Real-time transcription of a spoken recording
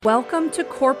Welcome to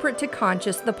Corporate to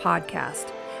Conscious, the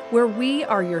podcast, where we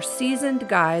are your seasoned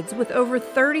guides with over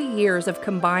 30 years of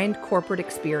combined corporate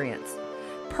experience.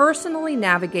 Personally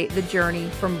navigate the journey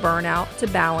from burnout to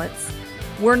balance.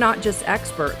 We're not just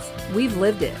experts, we've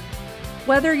lived it.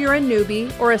 Whether you're a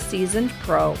newbie or a seasoned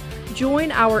pro,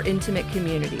 join our intimate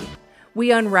community.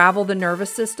 We unravel the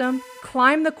nervous system,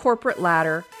 climb the corporate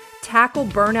ladder, tackle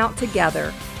burnout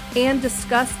together, and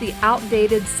discuss the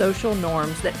outdated social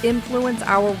norms that influence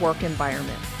our work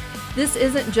environment. This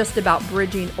isn't just about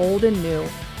bridging old and new,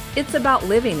 it's about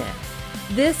living it.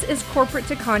 This is Corporate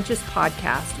to Conscious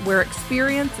podcast, where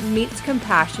experience meets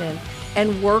compassion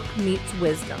and work meets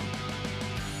wisdom.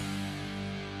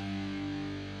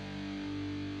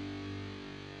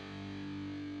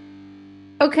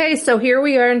 Okay, so here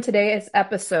we are in today's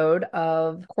episode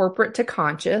of Corporate to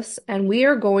Conscious, and we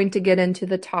are going to get into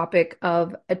the topic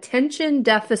of attention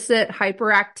deficit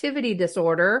hyperactivity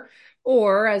disorder,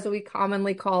 or as we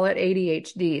commonly call it,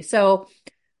 ADHD. So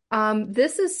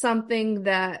this is something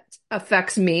that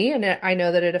affects me, and I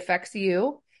know that it affects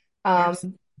you. Yes.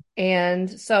 And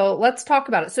so let's talk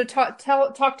about it. So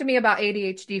talk to me about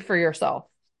ADHD for yourself.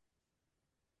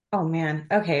 Oh man.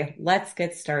 Okay, let's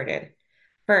get started.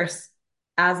 First,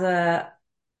 as a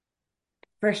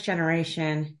first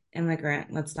generation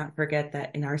immigrant, let's not forget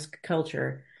that in our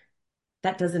culture,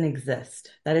 that doesn't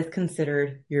exist. That is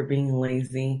considered you're being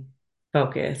lazy,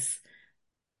 focus.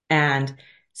 And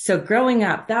so growing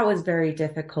up, that was very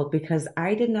difficult because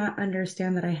I did not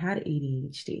understand that I had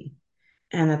ADHD.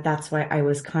 And that's why I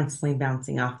was constantly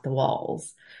bouncing off the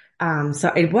walls.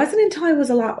 So it wasn't until I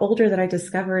was a lot older that I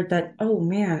discovered that, oh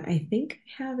man, I think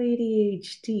I have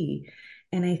ADHD.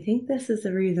 And I think this is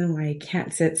the reason why I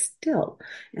can't sit still.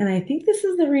 And I think this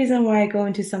is the reason why I go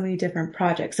into so many different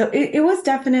projects. So it was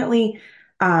definitely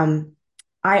um,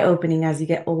 eye-opening as you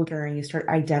get older and you start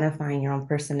identifying your own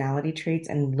personality traits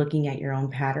and looking at your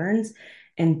own patterns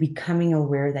and becoming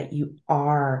aware that you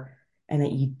are and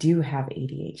that you do have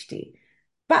ADHD.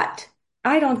 But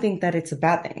I don't think that it's a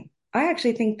bad thing. I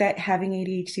actually think that having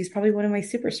ADHD is probably one of my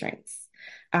super strengths.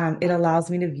 It allows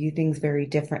me to view things very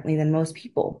differently than most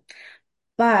people,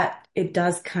 but it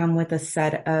does come with a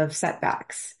set of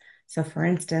setbacks. So, for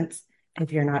instance,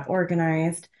 if you're not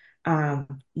organized,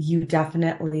 you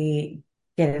definitely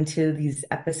get into these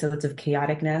episodes of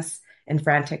chaoticness and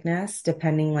franticness,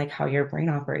 depending like how your brain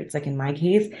operates. Like in my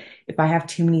case, if I have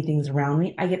too many things around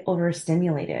me, I get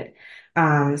overstimulated.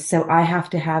 So I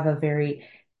have to have a very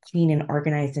clean and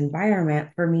organized environment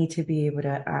for me to be able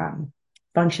to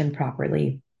function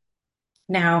properly.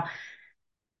 Now,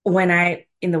 when I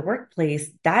in the workplace,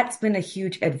 that's been a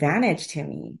huge advantage to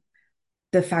me.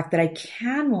 The fact that I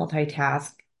can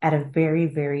multitask at a very,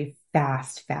 very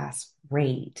fast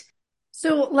rate.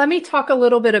 So let me talk a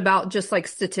little bit about just like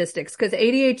statistics, because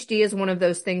ADHD is one of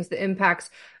those things that impacts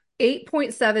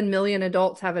 8.7 million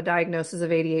adults have a diagnosis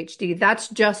of ADHD. That's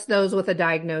just those with a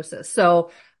diagnosis. So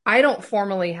I don't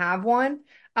formally have one.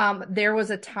 There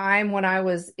was a time when I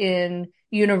was in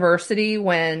university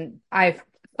when I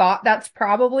thought that's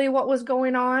probably what was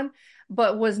going on,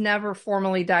 but was never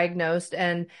formally diagnosed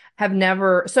and have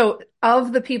never. So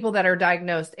of the people that are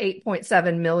diagnosed,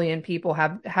 8.7 million people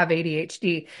have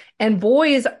ADHD, and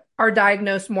boys are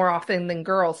diagnosed more often than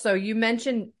girls. So you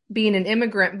mentioned being an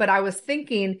immigrant, but I was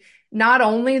thinking not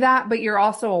only that, but you're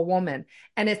also a woman.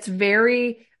 And it's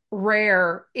very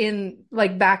rare in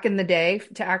like back in the day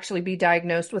to actually be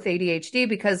diagnosed with ADHD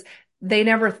because they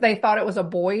thought it was a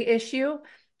boy issue.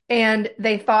 And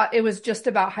they thought it was just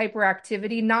about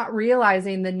hyperactivity, not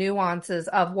realizing the nuances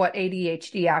of what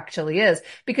ADHD actually is.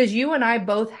 Because you and I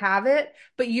both have it,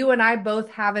 but you and I both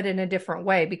have it in a different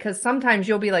way. Because sometimes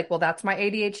you'll be like, well, that's my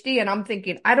ADHD. And I'm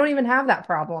thinking, I don't even have that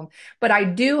problem. But I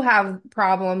do have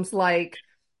problems like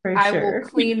For I will sure.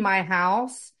 clean my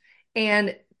house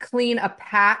and clean a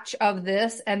patch of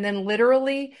this and then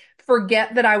literally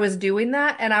forget that I was doing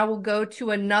that. And I will go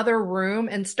to another room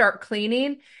and start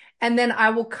cleaning. And then I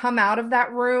will come out of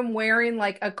that room wearing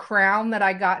like a crown that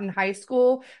I got in high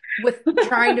school with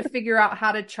trying to figure out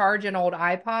how to charge an old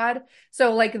iPod.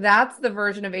 So like that's the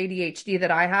version of ADHD that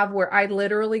I have where I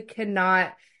literally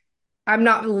cannot, I'm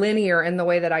not linear in the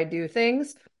way that I do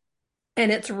things.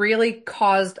 And it's really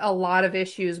caused a lot of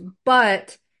issues.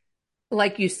 But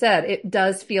like you said, it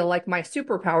does feel like my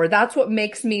superpower. That's what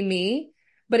makes me me.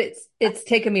 But it's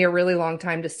taken me a really long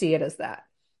time to see it as that.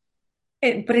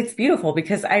 But it's beautiful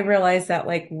because I realize that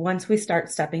like once we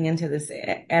start stepping into this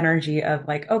energy of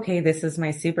like, okay, this is my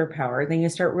superpower, then you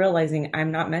start realizing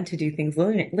I'm not meant to do things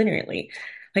linearly.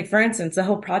 Like for instance, the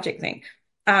whole project thing.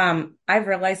 I've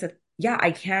realized that yeah,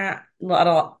 I can't,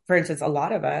 for instance, a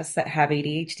lot of us that have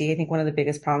ADHD, I think one of the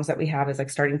biggest problems that we have is like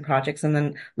starting projects and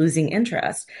then losing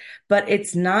interest. But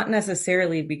it's not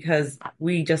necessarily because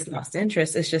we just lost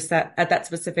interest. It's just that at that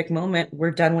specific moment,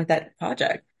 we're done with that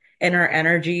project and our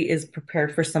energy is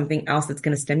prepared for something else that's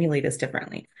going to stimulate us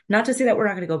differently. Not to say that we're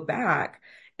not going to go back.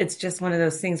 It's just one of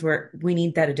those things where we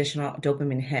need that additional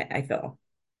dopamine hit, I feel.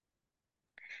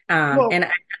 Um, Well, and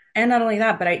and not only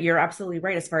that, but you're absolutely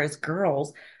right as far as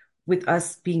girls with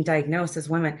us being diagnosed as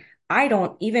women. I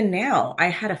don't even now. I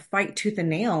had to fight tooth and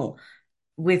nail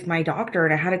with my doctor,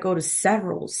 and I had to go to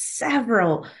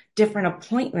several different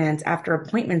appointments after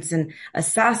appointments and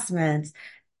assessments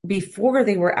before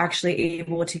they were actually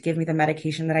able to give me the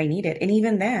medication that I needed. And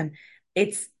even then,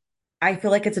 it's I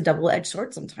feel like it's a double-edged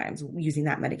sword sometimes using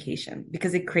that medication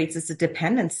because it creates this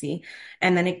dependency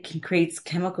and then it can creates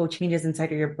chemical changes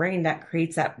inside of your brain that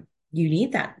creates that you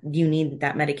need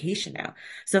that medication now.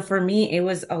 So for me, it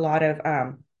was a lot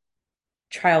of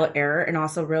trial error and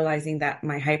also realizing that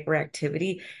my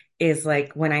hyperactivity is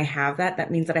like when I have that,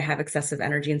 that means that I have excessive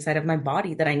energy inside of my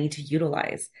body that I need to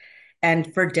utilize.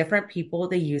 And for different people,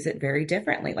 they use it very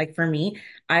differently. Like for me,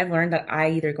 I've learned that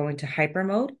I either go into hyper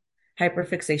mode,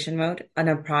 hyperfixation mode on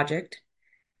a project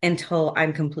until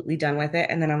I'm completely done with it.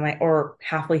 And then I'm like, or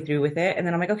halfway through with it. And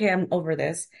then I'm like, okay, I'm over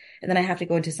this. And then I have to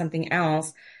go into something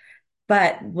else.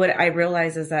 But what I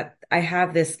realize is that I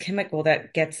have this chemical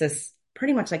that gets this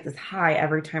pretty much like this high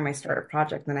every time I start a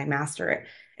project, and then I master it.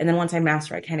 And then once I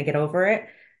master it, I kind of get over it.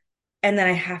 And then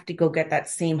I have to go get that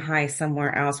same high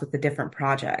somewhere else with a different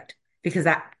project because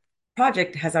that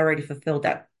project has already fulfilled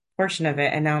that portion of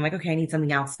it. And now I'm like, okay, I need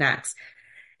something else next.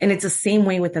 And it's the same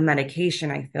way with the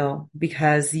medication, I feel,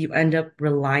 because you end up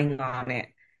relying on it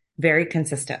very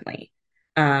consistently.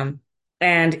 Um,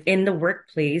 and in the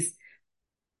workplace,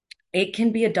 it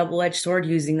can be a double-edged sword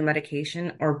using the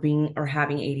medication or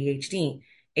having ADHD.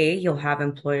 You'll have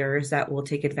employers that will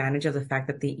take advantage of the fact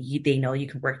that they know you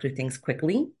can work through things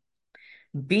quickly.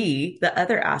 B, the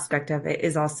other aspect of it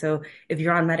is also if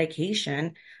you're on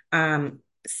medication,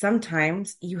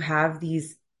 sometimes you have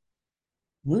these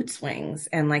mood swings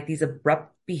and like these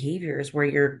abrupt behaviors where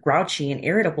you're grouchy and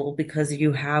irritable because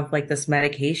you have like this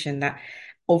medication that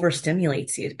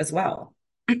overstimulates you as well.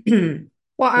 well,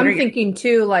 What are I'm your thinking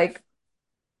too, like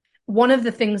one of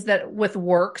the things that with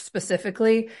work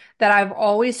specifically that I've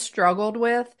always struggled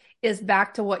with is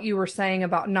back to what you were saying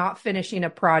about not finishing a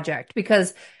project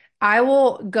because I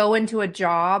will go into a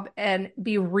job and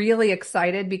be really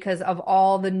excited because of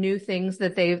all the new things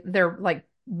that they're like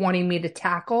wanting me to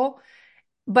tackle,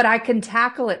 but I can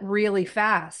tackle it really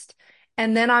fast.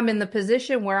 And then I'm in the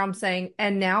position where I'm saying,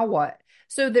 and now what?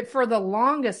 So that for the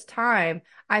longest time,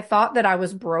 I thought that I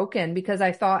was broken because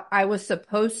I thought I was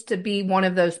supposed to be one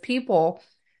of those people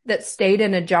that stayed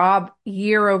in a job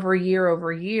year over year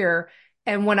over year.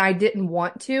 And when I didn't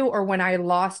want to, or when I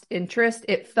lost interest,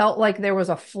 it felt like there was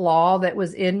a flaw that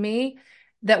was in me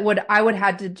I would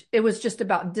had to, it was just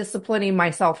about disciplining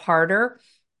myself harder.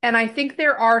 And I think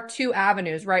there are two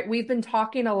avenues, right? We've been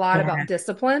talking a lot about Yeah.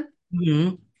 discipline,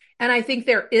 Mhm. and I think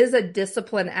there is a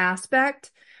discipline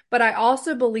aspect, but I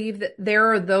also believe that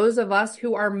there are those of us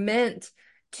who are meant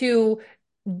to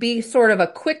be sort of a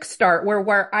quick start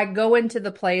where I go into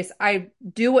the place, I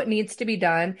do what needs to be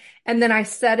done, and then I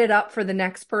set it up for the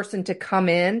next person to come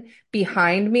in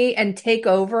behind me and take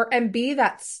over and be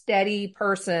that steady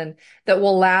person that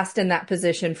will last in that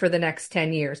position for the next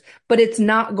 10 years. But it's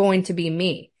not going to be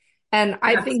me. And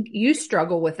I That's think you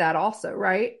struggle with that also,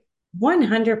 right?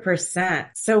 100%.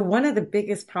 So one of the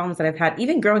biggest problems that I've had,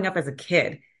 even growing up as a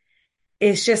kid,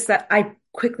 is just that I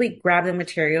quickly grab the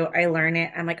material, I learn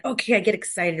it, I'm like, okay, I get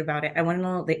excited about it. I want to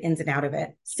know the ins and out of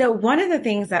it. So one of the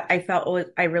things that I felt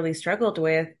I really struggled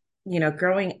with,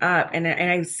 growing up, and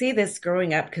I say this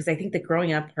growing up because I think the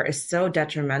growing up part is so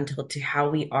detrimental to how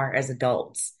we are as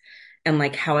adults and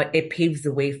like how it paves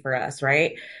the way for us,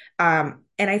 right? And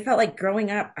I felt like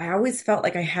growing up, I always felt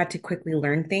like I had to quickly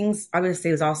learn things. I would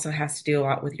say it also has to do a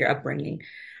lot with your upbringing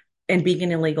and being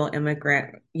an illegal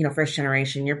immigrant, first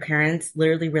generation, your parents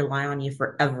literally rely on you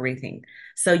for everything.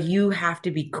 So you have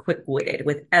to be quick-witted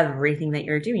with everything that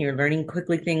you're doing. You're learning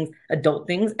quickly things, adult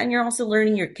things, and you're also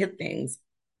learning your kid things.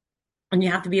 And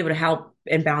you have to be able to help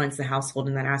and balance the household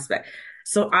in that aspect.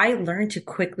 So I learned to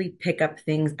quickly pick up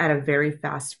things at a very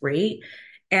fast rate.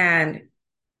 And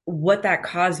what that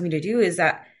caused me to do is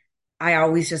that I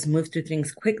always just moved through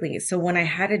things quickly. So when I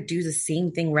had to do the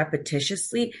same thing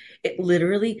repetitiously, it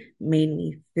literally made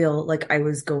me feel like I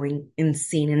was going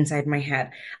insane inside my head.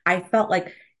 I felt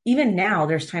like even now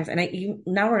there's times, and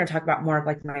now we're going to talk about more of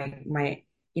like my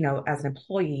as an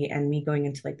employee and me going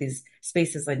into like these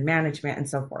spaces like management and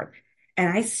so forth. And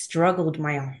I struggled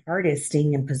my hardest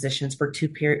staying in positions for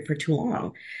too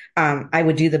long. I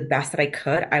would do the best that I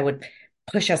could. I would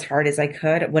push as hard as I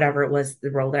could, whatever it was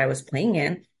the role that I was playing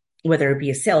in, whether it be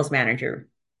a sales manager,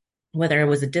 whether it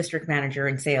was a district manager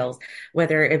in sales,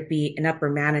 whether it be in upper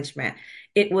management.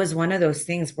 It was one of those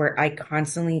things where I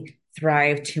constantly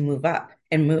thrived to move up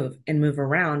and move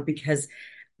around because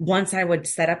once I would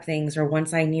set up things or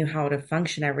once I knew how to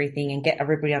function everything and get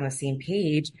everybody on the same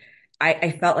page,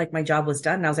 I felt like my job was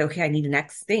done. And I was like, okay, I need the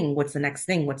next thing. What's the next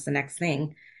thing? What's the next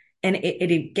thing? And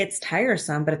it gets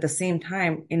tiresome, but at the same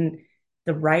time, in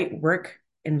the right work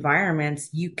environments,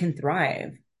 you can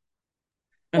thrive.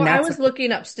 And Well, I that's was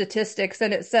looking up statistics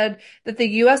and it said that the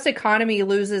US economy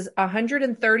loses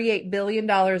 $138 billion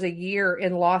a year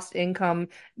in lost income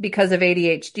because of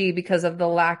ADHD, because of the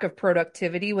lack of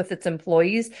productivity with its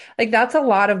employees. Like that's a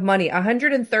lot of money,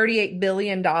 $138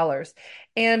 billion.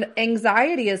 And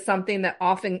anxiety is something that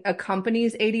often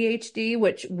accompanies ADHD,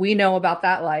 which we know about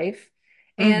that life.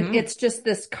 And mm-hmm. it's just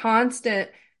this constant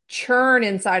churn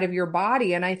inside of your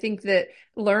body. And I think that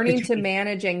The learning to chase.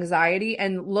 manage anxiety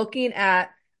and looking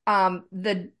at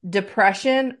the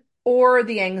depression or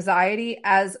the anxiety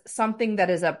as something that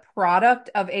is a product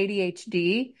of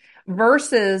ADHD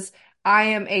versus I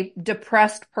am a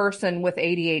depressed person with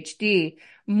ADHD.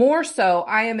 More so,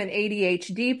 I am an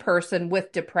ADHD person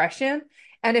with depression.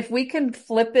 And if we can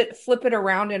flip it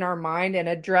around in our mind and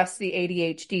address the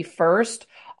ADHD first,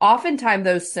 oftentimes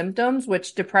those symptoms,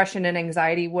 which depression and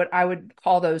anxiety, what I would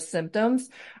call those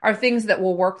symptoms, are things that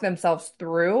will work themselves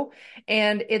through.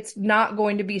 And it's not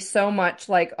going to be so much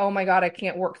like, oh my God, I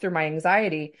can't work through my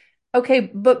anxiety. Okay,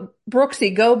 but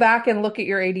Brooksy, go back and look at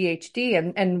your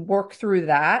ADHD and work through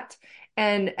that.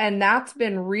 And that's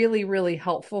been really, really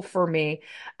helpful for me.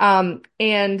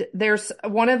 And there's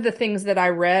one of the things that I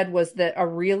read was that a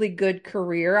really good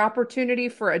career opportunity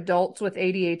for adults with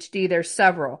ADHD, there's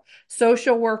several: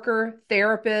 social worker,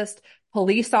 therapist,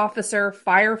 police officer,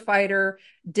 firefighter,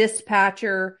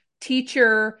 dispatcher,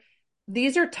 teacher.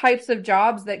 These are types of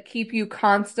jobs that keep you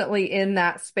constantly in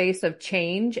that space of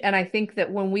change. And I think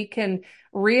that when we can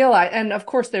realize, and of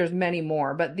course there's many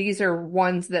more, but these are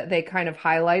ones that they kind of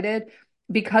highlighted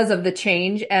because of the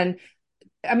change. And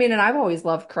I mean, and I've always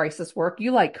loved crisis work.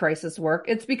 You like crisis work.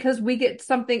 It's because we get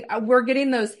something, we're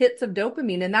getting those hits of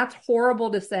dopamine, and that's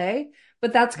horrible to say,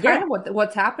 but that's kind Yeah. of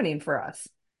what's happening for us.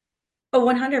 Oh,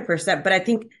 100%. But I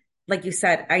think, like you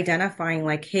said, identifying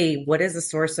like, hey, what is the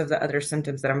source of the other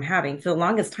symptoms that I'm having? For the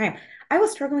longest time, I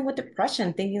was struggling with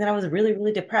depression, thinking that I was really,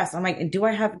 really depressed. I'm like, do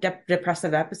I have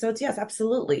depressive episodes? Yes,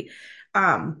 absolutely.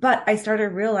 But I started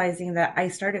realizing that I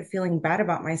started feeling bad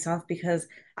about myself because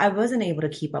I wasn't able to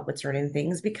keep up with certain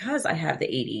things because I have the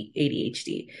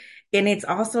ADHD. And it's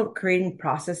also creating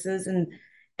processes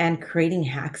and creating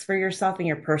hacks for yourself in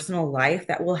your personal life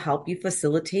that will help you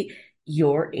facilitate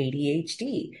your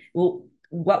ADHD. Well,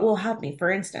 what will help me? For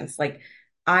instance, like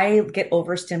I get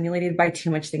overstimulated by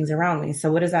too much things around me. So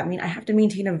what does that mean? I have to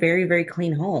maintain a very, very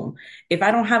clean home. If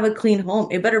I don't have a clean home,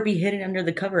 it better be hidden under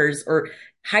the covers or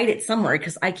hide it somewhere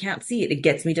because I can't see it. It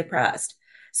gets me depressed.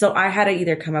 So I had to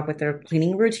either come up with a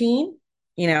cleaning routine,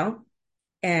 you know,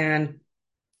 and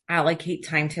allocate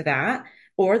time to that.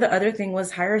 Or the other thing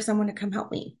was hire someone to come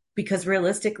help me because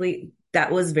realistically, that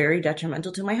was very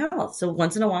detrimental to my health. So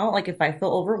once in a while, like if I feel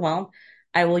overwhelmed,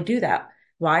 I will do that.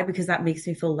 Why? Because that makes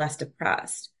me feel less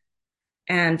depressed.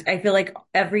 And I feel like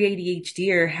every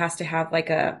ADHDer has to have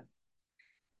like a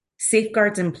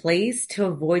safeguards in place to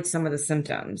avoid some of the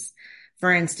symptoms.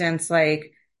 For instance,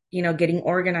 like, getting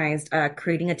organized,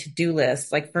 creating a to-do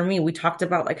list. Like for me, we talked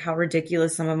about like how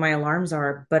ridiculous some of my alarms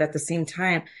are, but at the same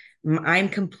time, I'm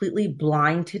completely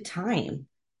blind to time.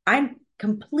 I'm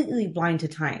completely blind to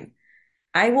time.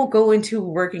 I will go into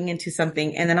working into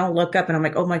something and then I'll look up and I'm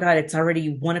like, oh my God, it's already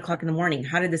 1 o'clock in the morning.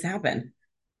 How did this happen?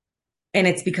 And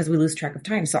it's because we lose track of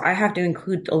time. So I have to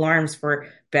include alarms for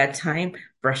bedtime,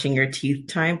 brushing your teeth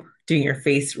time, doing your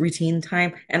face routine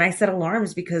time. And I set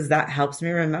alarms because that helps me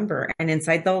remember. And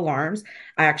inside the alarms,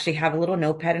 I actually have a little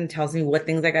notepad and it tells me what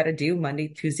things I got to do Monday,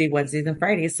 Tuesday, Wednesdays, and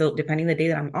Fridays. So depending the day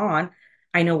that I'm on,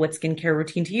 I know what skincare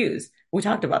routine to use. We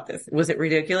talked about this. Was it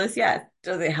ridiculous? Yes.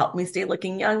 Does it help me stay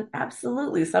looking young?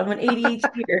 Absolutely. So I'm an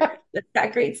ADHD that's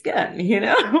got great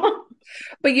skin.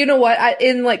 But you know what?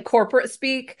 In like corporate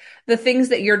speak, the things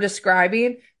that you're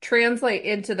describing translate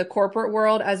into the corporate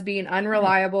world as being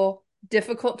unreliable,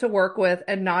 difficult to work with,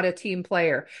 and not a team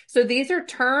player. So these are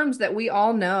terms that we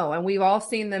all know, and we've all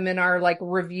seen them in our like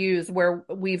reviews where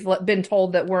we've been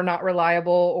told that we're not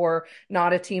reliable or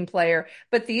not a team player.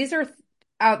 But these are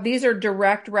these are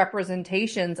direct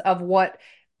representations of what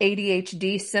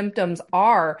ADHD symptoms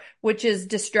are, which is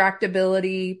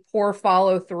distractibility, poor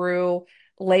follow through,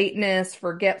 lateness,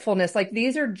 forgetfulness. Like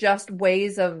these are just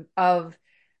ways of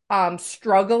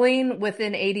struggling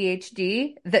within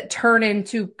ADHD that turn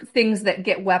into things that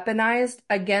get weaponized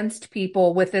against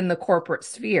people within the corporate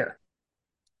sphere.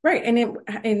 Right.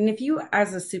 And if you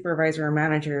as a supervisor or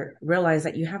manager realize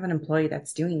that you have an employee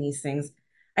that's doing these things,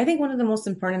 I think one of the most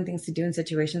important things to do in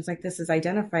situations like this is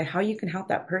identify how you can help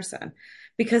that person.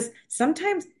 Because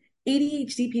sometimes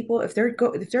ADHD people, if they're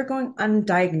going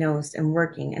undiagnosed and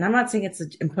working, and I'm not saying it's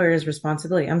the employer's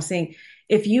responsibility, I'm saying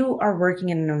if you are working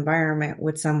in an environment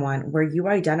with someone where you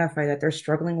identify that they're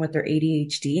struggling with their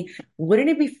ADHD, wouldn't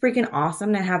it be freaking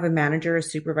awesome to have a manager or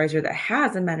supervisor that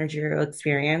has a managerial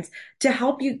experience to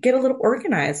help you get a little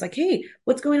organized? Like, hey,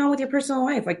 what's going on with your personal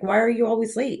life? Like, why are you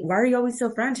always late? Why are you always so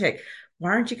frantic?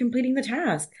 Why aren't you completing the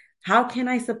task? How can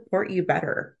I support you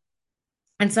better?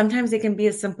 And sometimes it can be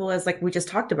as simple as, like we just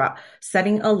talked about,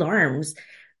 setting alarms,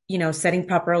 setting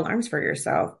proper alarms for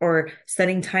yourself or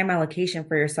setting time allocation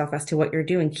for yourself as to what you're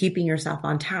doing, keeping yourself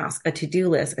on task, a to-do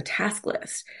list, a task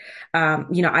list.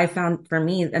 I found for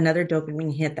me, another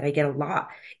dopamine hit that I get a lot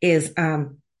is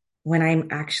when I'm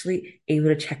actually able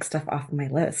to check stuff off my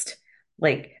list.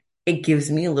 Like it gives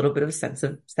me a little bit of a sense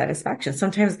of satisfaction.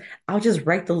 Sometimes I'll just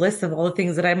write the list of all the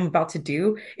things that I'm about to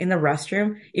do in the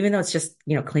restroom, even though it's just,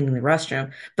 cleaning the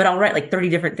restroom, but I'll write like 30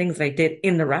 different things that I did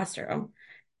in the restroom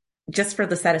just for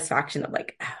the satisfaction of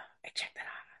like, oh, I checked that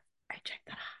off. I checked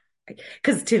that off.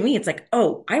 Because to me, it's like,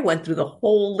 oh, I went through the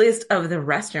whole list of the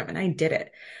restroom and I did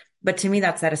it. But to me,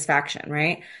 that's satisfaction,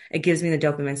 right? It gives me the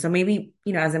dopamine. So maybe,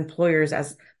 as employers,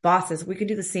 as bosses, we could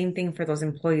do the same thing for those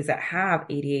employees that have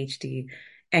ADHD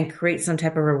and create some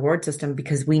type of reward system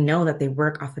because we know that they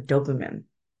work off of dopamine.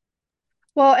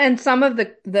 Well, and some of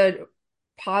the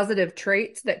positive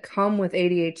traits that come with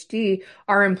ADHD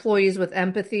are employees with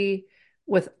empathy,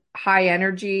 with high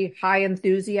energy, high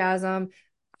enthusiasm,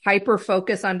 hyper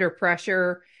focus under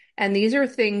pressure. And these are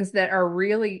things that are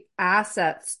really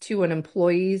assets to an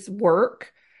employee's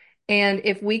work. And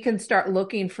if we can start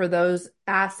looking for those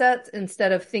assets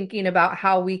instead of thinking about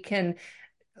how we can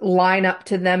line up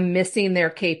to them missing their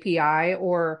KPI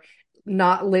or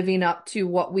not living up to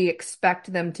what we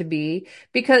expect them to be,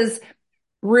 because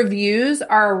reviews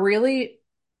are a really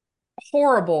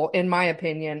horrible, in my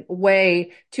opinion,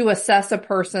 way to assess a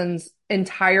person's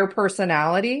entire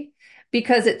personality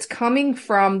because it's coming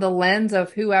from the lens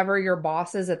of whoever your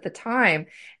boss is at the time.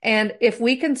 And if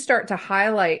we can start to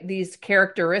highlight these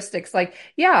characteristics, like,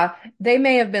 yeah, they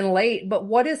may have been late, but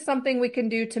what is something we can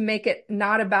do to make it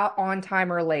not about on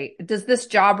time or late? Does this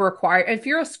job require, if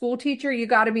you're a school teacher, you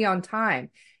got to be on time.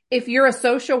 If you're a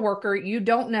social worker, you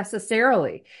don't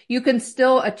necessarily. You can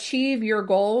still achieve your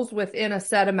goals within a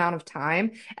set amount of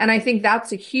time. And I think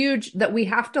that's a huge, that we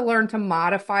have to learn to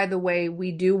modify the way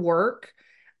we do work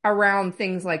around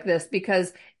things like this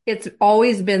because it's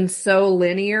always been so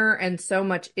linear and so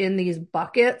much in these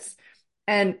buckets.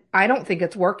 And I don't think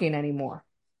it's working anymore.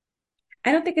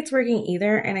 I don't think it's working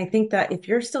either. And I think that if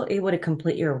you're still able to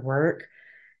complete your work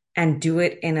and do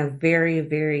it in a very,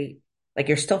 very, like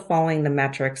you're still following the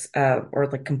metrics or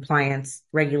the compliance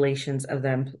regulations of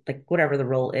them, like whatever the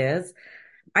role is,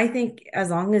 I think as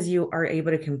long as you are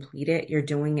able to complete it, you're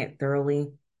doing it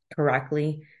thoroughly,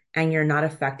 correctly, and you're not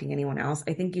affecting anyone else,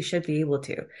 I think you should be able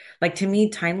to. Like to me,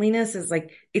 timeliness is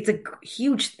like, it's a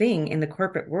huge thing in the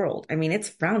corporate world. I mean, it's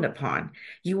frowned upon.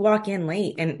 You walk in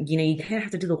late and, you kind of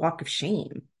have to do the walk of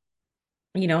shame,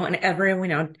 and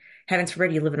everyone, heavens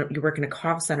forbid, you work in a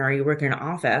call center or you work in an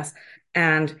office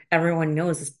and everyone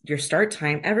knows your start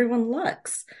time, everyone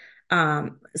looks.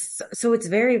 So it's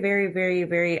very, very, very,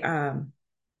 very,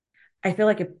 I feel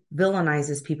like it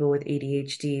villainizes people with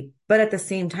ADHD, but at the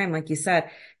same time, like you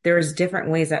said, there's different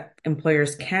ways that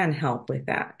employers can help with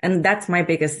that. And that's my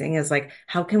biggest thing is like,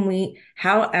 how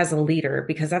as a leader,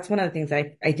 because that's one of the things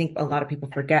I think a lot of people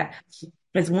forget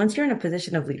is once you're in a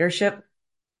position of leadership,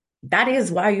 that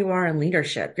is why you are in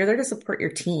leadership. You're there to support your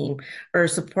team or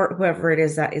support whoever it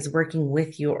is that is working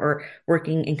with you or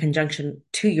working in conjunction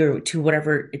to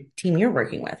whatever team you're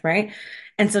working with, right?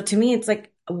 And so to me, it's like,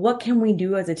 what can we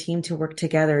do as a team to work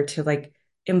together to like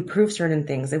improve certain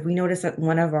things? If we notice that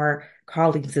one of our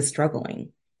colleagues is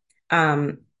struggling,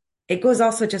 um, it goes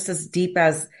also just as deep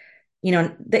as, the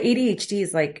ADHD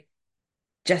is like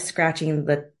just scratching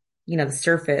the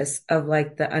surface of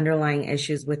like the underlying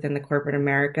issues within the corporate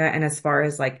America. And as far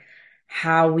as like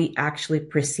how we actually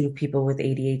perceive people with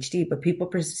ADHD, but people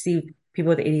perceive people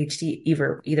with ADHD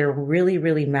either really,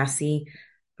 really messy,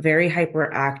 very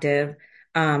hyperactive,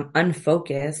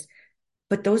 unfocused,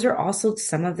 but those are also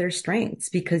some of their strengths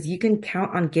because you can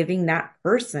count on giving that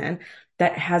person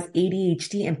that has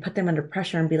ADHD and put them under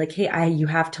pressure and be like, hey, you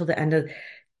have till the end of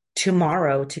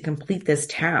tomorrow to complete this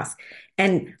task.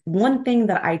 And one thing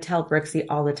that I tell Brixie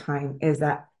all the time is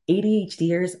that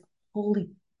ADHDers,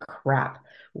 holy crap,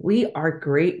 we are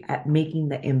great at making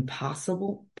the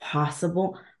impossible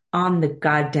possible on the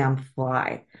goddamn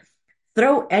fly.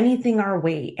 Throw anything our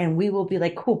way and we will be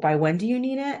like, cool, by when do you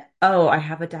need it? Oh, I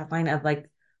have a deadline of like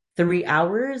 3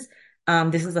 hours.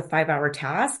 This is a 5 hour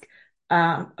task.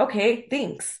 Okay,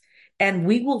 thanks. And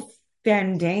we will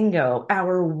fandango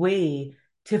our way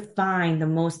to find the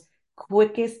most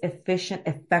quickest, efficient,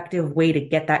 effective way to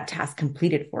get that task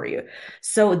completed for you.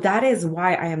 So that is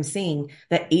why I am saying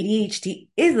that ADHD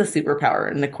is the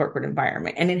superpower in the corporate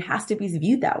environment. And it has to be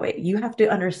viewed that way. You have to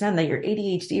understand that your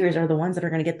ADHDers are the ones that are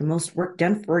going to get the most work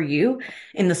done for you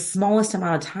in the smallest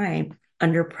amount of time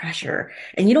under pressure.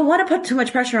 And you don't want to put too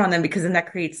much pressure on them because then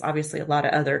that creates obviously a lot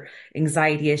of other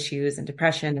anxiety issues and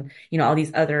depression, and, all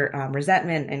these other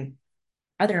resentment and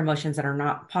other emotions that are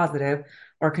not positive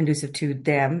or conducive to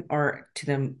them or to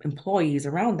the employees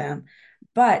around them.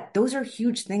 But those are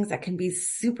huge things that can be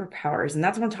superpowers. And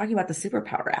that's what I'm talking about, the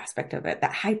superpower aspect of it,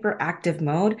 that hyperactive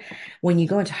mode. When you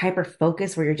go into hyper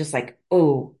focus where you're just like,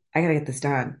 oh, I gotta get this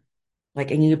done. Like,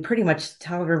 and you pretty much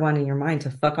tell everyone in your mind to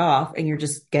fuck off and you're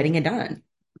just getting it done.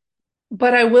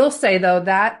 But I will say though,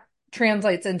 that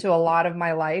translates into a lot of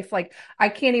my life. Like I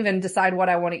can't even decide what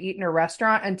I want to eat in a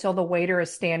restaurant until the waiter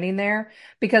is standing there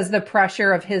because the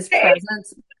pressure of his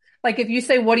presence. Like if you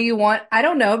say, what do you want? I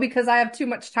don't know because I have too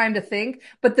much time to think.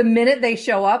 But the minute they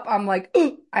show up, I'm like,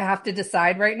 ooh, I have to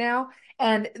decide right now.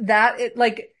 And that it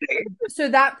like, so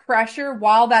that pressure,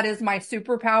 while that is my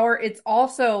superpower, it's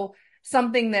also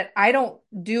something that I don't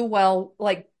do well,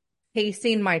 like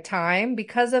pacing my time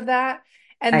because of that.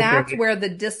 I And that's agree. where the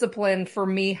discipline for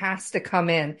me has to come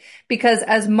in. Because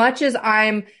as much as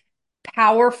I'm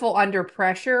powerful under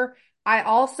pressure, I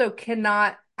also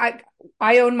cannot,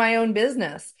 I own my own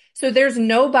business. So there's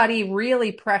nobody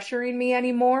really pressuring me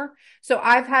anymore. So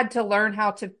I've had to learn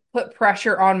how to put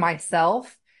pressure on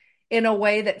myself in a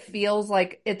way that feels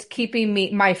like it's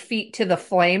keeping my feet to the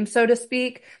flame, so to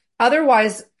speak.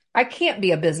 Otherwise, I can't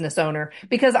be a business owner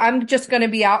because I'm just going to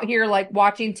be out here like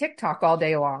watching TikTok all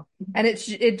day long. And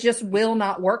it just will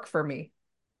not work for me.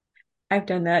 I've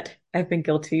done that. I've been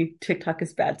guilty. TikTok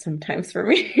is bad sometimes for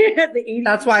me. The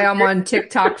That's why ADHD. I'm on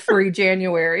TikTok free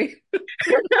January.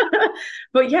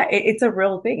 But yeah, it's a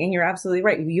real thing. And you're absolutely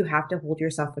right. You have to hold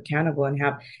yourself accountable and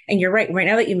you're right. Right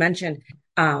now that you mentioned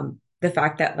the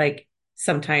fact that like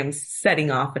sometimes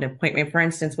setting off an appointment, for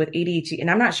instance, with ADHD,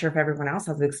 and I'm not sure if everyone else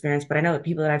has the experience, but I know the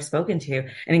people that I've spoken to,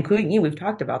 and including you, we've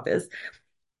talked about this.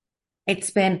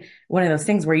 It's been one of those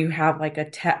things where you have like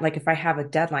like if I have a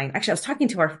deadline. Actually, I was talking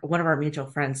to one of our mutual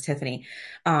friends, Tiffany,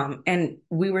 and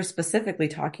we were specifically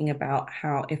talking about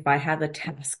how if I had the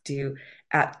task due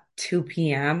at 2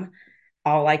 p.m.,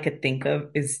 all I could think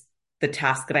of is the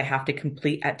task that I have to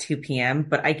complete at 2 p.m.,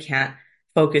 but I can't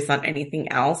focus on anything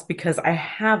else because I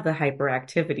have the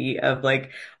hyperactivity of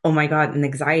like, oh my God, an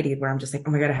anxiety where I'm just like,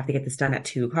 oh my God, I have to get this done at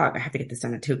 2 o'clock. I have to get this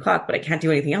done at 2 o'clock, but I can't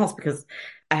do anything else because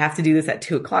I have to do this at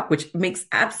 2 o'clock, which makes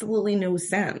absolutely no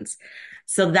sense.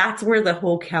 So that's where the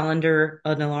whole calendar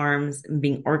and alarms and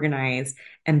being organized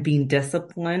and being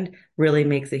disciplined really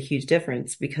makes a huge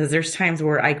difference because there's times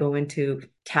where I go into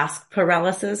task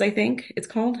paralysis, I think it's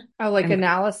called. Oh, like I'm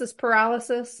analysis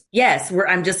paralysis. Yes, where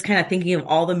I'm just kind of thinking of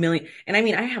all the million. And I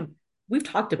mean, we've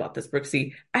talked about this,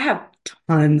 Brooksy. I have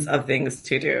tons of things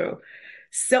to do.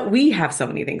 So we have so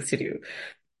many things to do.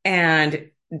 And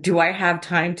do I have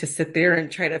time to sit there and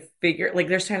try to figure, like,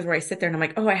 there's times where I sit there and I'm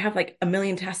like, oh, I have like a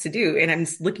million tasks to do. And I'm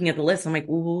just looking at the list. I'm like,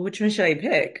 well, which one should I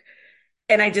pick?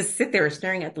 And I just sit there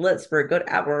staring at the list for a good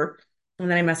hour. And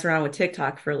then I mess around with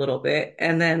TikTok for a little bit.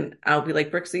 And then I'll be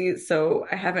like, Brooksy, so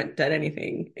I haven't done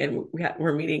anything. And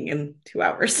we're meeting in 2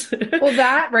 hours. Well,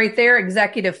 that right there,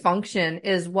 executive function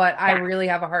is what I really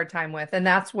have a hard time with. And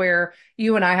that's where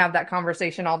you and I have that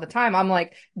conversation all the time. I'm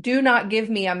like, do not give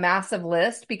me a massive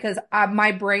list because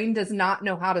my brain does not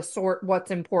know how to sort what's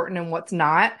important and what's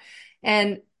not.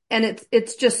 And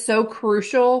it's just so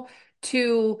crucial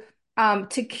to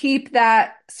keep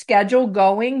that schedule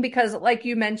going because like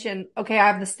you mentioned, okay, I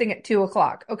have this thing at 2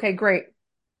 o'clock. Okay, great.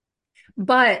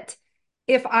 But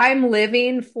if I'm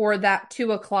living for that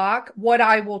 2 o'clock, what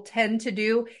I will tend to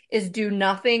do is do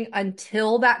nothing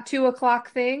until that 2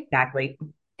 o'clock thing Exactly.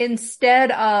 instead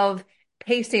of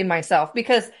pacing myself.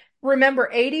 Because remember,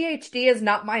 ADHD is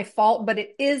not my fault, but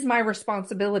it is my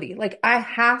responsibility. Like I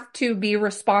have to be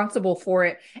responsible for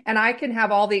it. And I can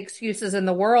have all the excuses in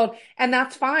the world, and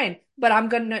that's fine. But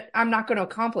I'm not gonna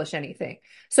accomplish anything.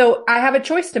 So I have a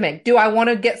choice to make. Do I want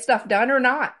to get stuff done or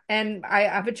not? And I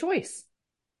have a choice.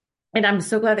 And I'm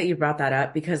so glad that you brought that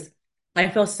up because I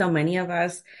feel so many of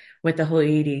us with the whole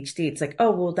ADHD, it's like,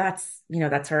 oh, well, that's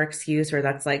our excuse, or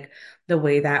that's like the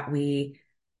way that we,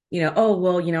 oh,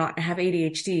 well, I have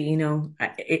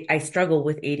ADHD, I struggle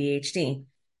with ADHD,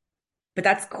 but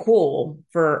that's cool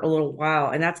for a little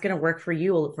while. And that's going to work for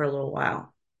you for a little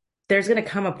while. There's going to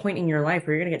come a point in your life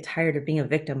where you're going to get tired of being a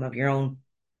victim of your own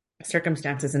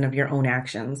circumstances and of your own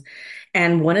actions.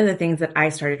 And one of the things that I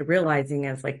started realizing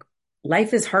is like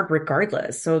life is hard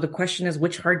regardless. So the question is,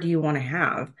 which hard do you want to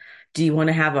have? Do you want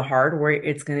to have a hard where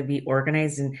it's going to be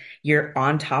organized and you're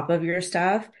on top of your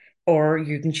stuff, or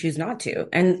you can choose not to?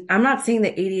 And I'm not saying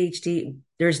that ADHD,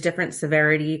 there's different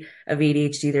severity of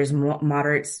ADHD. There's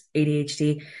moderate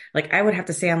ADHD. Like I would have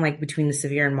to say I'm like between the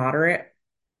severe and moderate.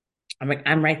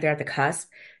 I'm right there at the cusp.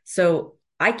 So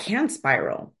I can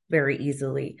spiral very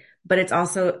easily, but it's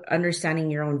also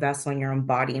understanding your own vessel and your own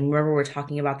body. And wherever we're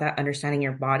talking about that, understanding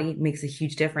your body makes a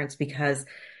huge difference because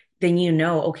then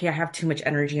okay, I have too much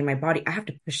energy in my body. I have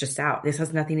to push this out. This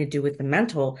has nothing to do with the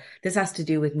mental. This has to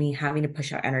do with me having to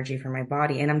push out energy from my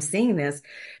body. And I'm saying this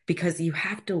because you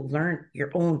have to learn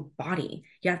your own body.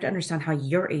 You have to understand how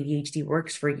your ADHD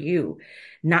works for you,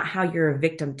 not how you're a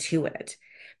victim to it.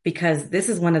 Because this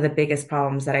is one of the biggest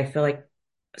problems that I feel like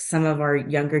some of our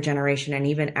younger generation and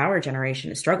even our generation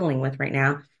is struggling with right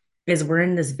now is we're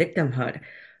in this victimhood.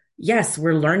 Yes,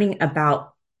 we're learning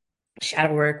about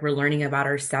shadow work, we're learning about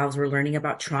ourselves, we're learning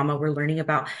about trauma, we're learning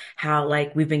about how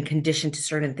like we've been conditioned to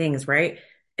certain things, right?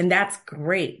 And that's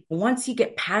great. Once you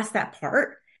get past that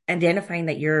part, identifying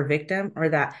that you're a victim or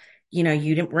that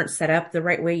weren't set up the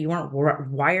right way, you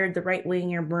weren't wired the right way in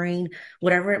your brain,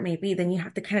 whatever it may be, then you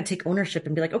have to kind of take ownership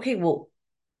and be like, okay, well,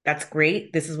 that's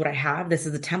great. This is what I have. This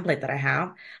is the template that I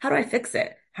have. How do I fix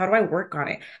it? How do I work on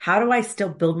it? How do I still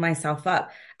build myself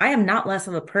up? I am not less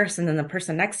of a person than the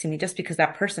person next to me just because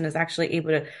that person is actually able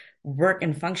to work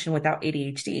and function without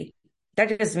ADHD.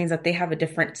 That just means that they have a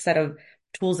different set of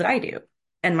tools that I do.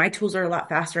 And my tools are a lot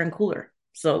faster and cooler.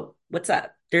 So what's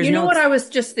up? There's You know no, what I was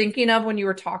just thinking of when you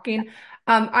were talking?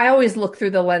 I always look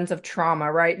through the lens of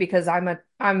trauma, right? Because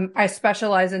I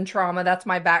specialize in trauma. That's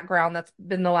my background. That's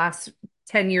been the last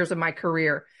 10 years of my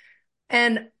career.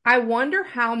 And I wonder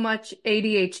how much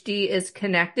ADHD is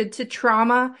connected to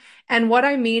trauma. And what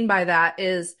I mean by that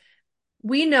is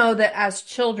we know that as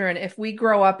children, if we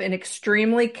grow up in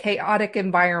extremely chaotic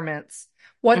environments,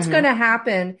 what's going Mhm. to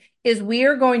happen is we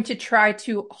are going to try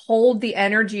to hold the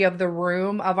energy of the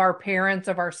room, of our parents,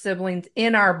 of our siblings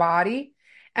in our body.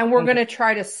 And we're going to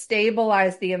try to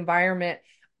stabilize the environment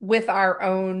with our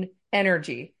own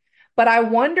energy. But I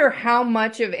wonder how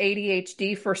much of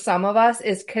ADHD for some of us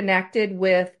is connected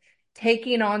with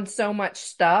taking on so much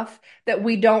stuff that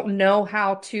we don't know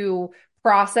how to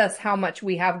process how much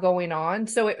we have going on.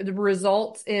 So it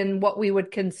results in what we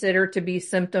would consider to be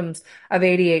symptoms of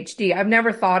ADHD. I've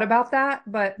never thought about that,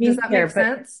 but does Me that make neither, but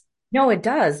sense? no, it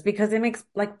does because it makes,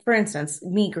 like, for instance,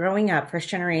 me growing up, first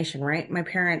generation, right? My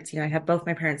parents, I have both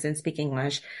my parents didn't speak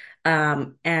English.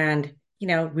 And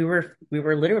we were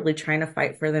literally trying to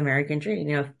fight for the American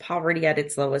dream, poverty at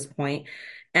its lowest point.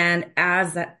 And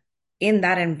in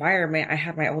that environment, I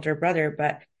had my older brother,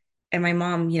 and my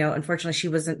mom, unfortunately, she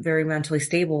wasn't very mentally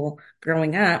stable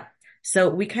growing up. So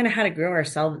we kind of had to grow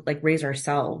ourselves, like raise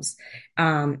ourselves.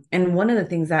 And one of the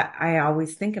things that I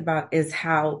always think about is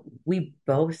how we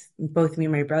both me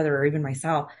and my brother, or even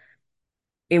myself,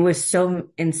 it was so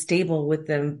unstable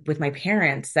with my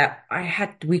parents that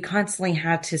we constantly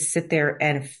had to sit there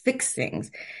and fix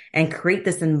things and create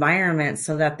this environment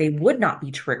so that they would not be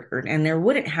triggered and there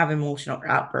wouldn't have emotional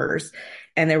outbursts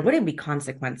and there wouldn't be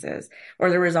consequences. Or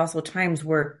there was also times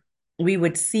where we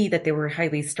would see that they were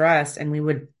highly stressed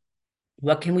and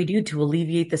what can we do to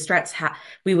alleviate the stress?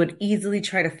 We would easily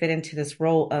try to fit into this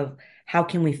role of how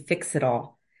can we fix it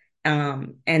all?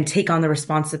 And take on the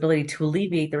responsibility to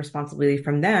alleviate the responsibility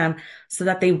from them so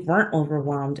that they weren't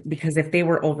overwhelmed. Because if they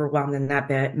were overwhelmed, then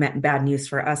meant bad news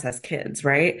for us as kids,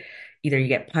 right? Either you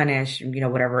get punished,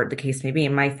 whatever the case may be.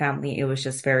 In my family, it was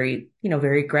just very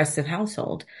aggressive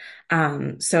household.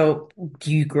 So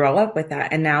you grow up with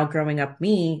that. And now growing up,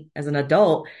 me as an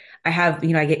adult, I have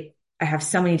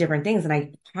so many different things and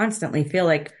I constantly feel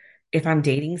like if I'm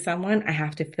dating someone, I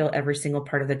have to fill every single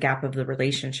part of the gap of the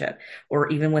relationship. Or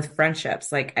even with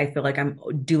friendships, like I feel like I'm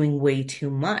doing way too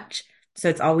much. So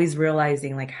it's always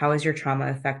realizing like how is your trauma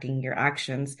affecting your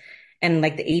actions And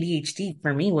like the ADHD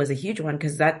for me was a huge one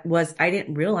because that was, I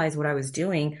didn't realize what I was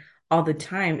doing all the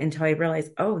time until I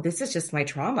realized, oh, this is just my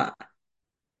trauma.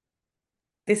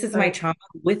 This is my Right. trauma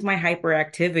with my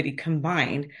hyperactivity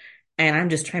combined. And I'm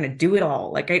just trying to do it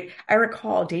all. Like I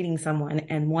recall dating someone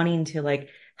and wanting to like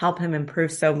help him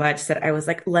improve so much that I was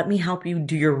like, let me help you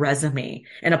do your resume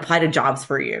and apply to jobs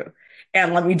for you.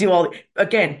 And let me do all,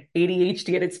 again,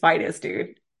 ADHD at its finest,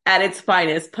 dude. At its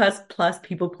finest, plus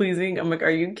people pleasing. I'm like, are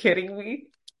you kidding me?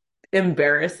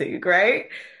 Embarrassing, right?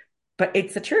 But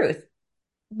it's the truth.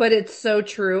 But it's so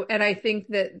true. And I think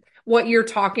that what you're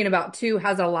talking about too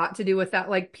has a lot to do with that,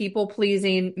 like people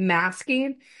pleasing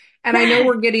masking. And I know Yeah,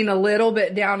 we're getting a little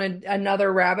bit down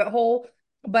another rabbit hole,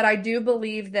 but I do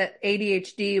believe that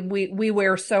ADHD, we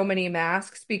wear so many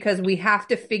masks because we have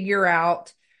to figure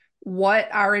out what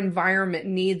our environment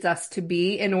needs us to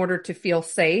be in order to feel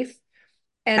safe.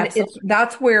 And absolutely.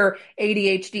 that's where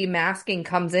ADHD masking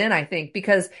comes in, I think,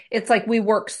 because it's like we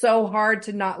work so hard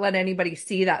to not let anybody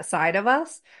see that side of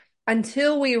us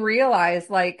until we realize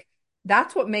like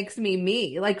that's what makes me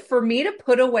me. Like for me to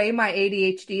put away my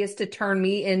ADHD is to turn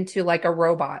me into like a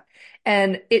robot.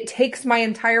 And it takes my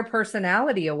entire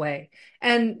personality away.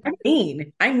 And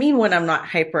I mean when I'm not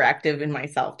hyperactive in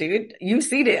myself, dude. You've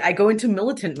seen it. I go into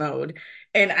militant mode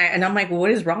and I'm like,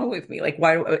 what is wrong with me? Like,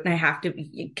 why do and I have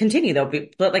to continue though?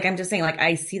 But like I'm just saying, like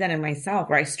I see that in myself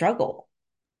where I struggle.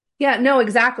 yeah, no,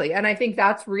 exactly. And I think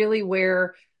that's really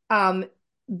where um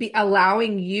be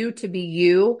allowing you to be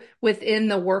you within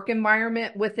the work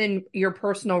environment, within your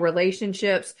personal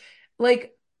relationships.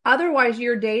 Like otherwise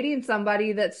you're dating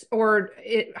somebody that's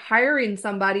hiring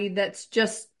somebody that's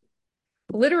just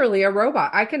literally a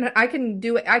robot. I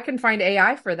can find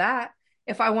AI for that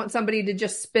if I want somebody to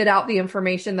just spit out the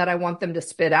information that I want them to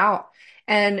spit out.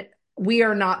 And we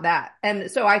are not that.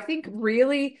 And so I think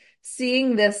really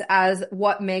seeing this as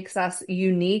what makes us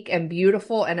unique and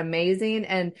beautiful and amazing.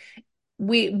 And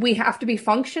we have to be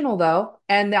functional though,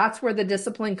 and that's where the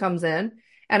discipline comes in.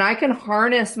 And I can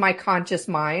harness my conscious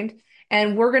mind.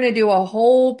 And we're going to do a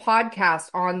whole podcast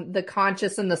on the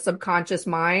conscious and the subconscious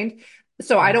mind.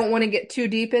 So I Yes, don't want to get too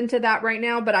deep into that right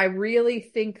now, but I really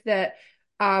think that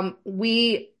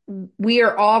we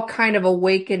are all kind of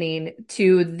awakening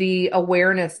to the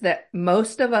awareness that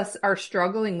most of us are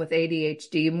struggling with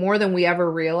ADHD more than we ever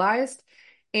realized.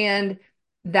 And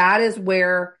that is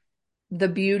where the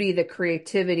beauty, the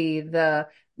creativity, the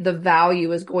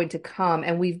value is going to come.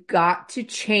 And we've got to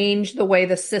change the way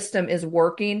the system is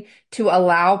working to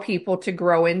allow people to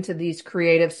grow into these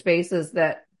creative spaces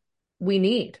that we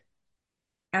need.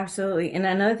 absolutely. And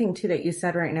another thing too that you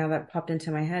said right now that popped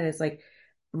into my head is like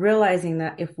realizing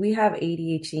that if we have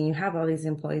ADHD and you have all these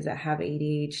employees that have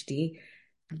ADHD,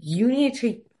 you need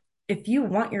to, if you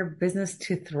want your business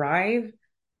to thrive,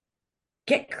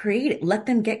 get creative. Let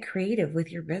them get creative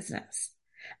with your business.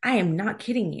 I am not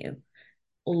kidding you.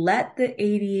 Let the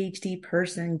ADHD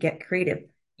person get creative.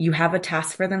 You have a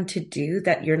task for them to do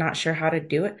that you're not sure how to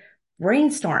do it.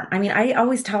 Brainstorm. I mean, I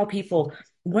always tell people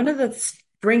one of the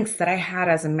strengths that I had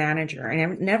as a manager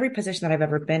and in every position that I've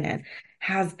ever been in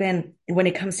has been when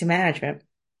it comes to management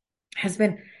has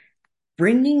been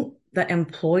bringing the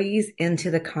employees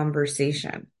into the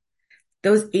conversation.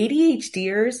 Those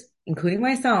ADHDers, including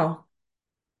myself,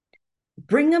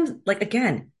 bring them like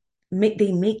again,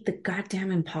 they make the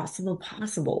goddamn impossible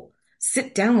possible.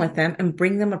 Sit down with them and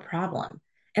bring them a problem.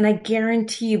 And I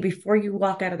guarantee you, before you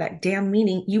walk out of that damn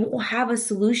meeting, you will have a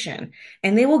solution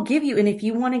and they will give you. And if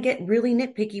you want to get really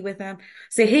nitpicky with them,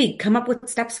 say, hey, come up with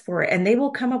steps for it. And they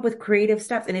will come up with creative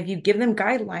steps. And if you give them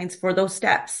guidelines for those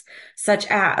steps, such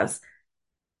as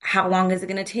how long is it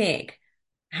going to take?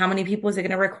 How many people is it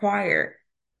going to require?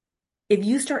 If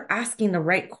you start asking the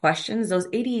right questions, those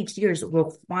ADHDers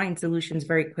will find solutions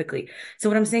very quickly. So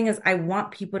what I'm saying is I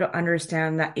want people to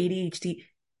understand that ADHD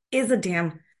is a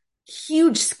damn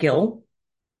huge skill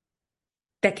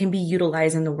that can be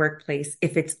utilized in the workplace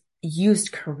if it's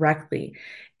used correctly.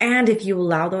 And if you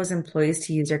allow those employees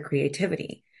to use their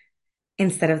creativity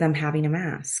instead of them having a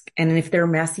mask. And if they're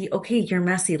messy, okay, you're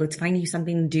messy. Let's find you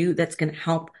something to do that's going to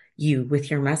help you with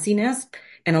your messiness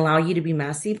and allow you to be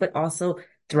messy, but also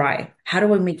thrive. How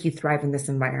do I make you thrive in this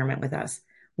environment with us?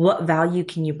 What value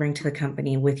can you bring to the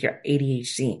company with your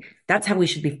ADHD? That's how we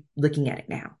should be looking at it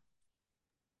now.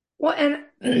 Well,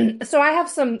 and so I have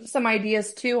some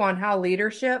ideas too on how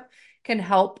leadership can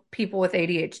help people with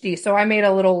ADHD. So I made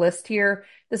a little list here.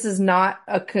 This is not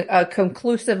a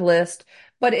conclusive list,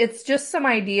 but it's just some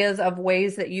ideas of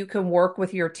ways that you can work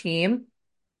with your team.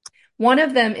 One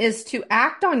of them is to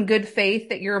act on good faith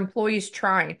that your employee's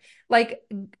trying. Like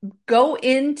go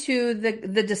into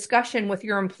the discussion with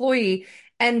your employee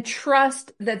and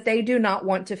trust that they do not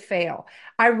want to fail.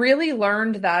 I really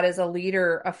learned that as a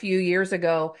leader a few years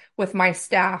ago with my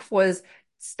staff was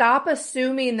stop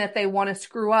assuming that they want to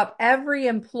screw up. Every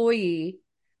employee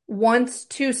wants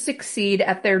to succeed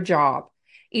at their job.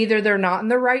 Either they're not in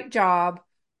the right job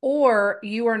or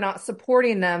you are not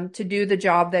supporting them to do the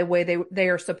job the way they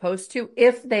are supposed to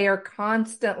if they are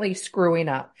constantly screwing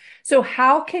up. So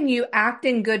how can you act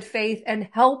in good faith and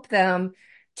help them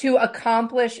to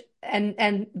accomplish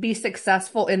and be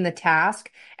successful in the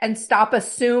task and stop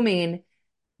assuming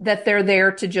that they're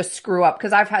there to just screw up?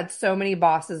 Because I've had so many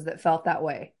bosses that felt that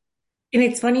way. And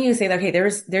it's funny you say that. Okay,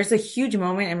 there's a huge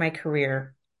moment in my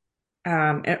career,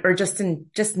 or just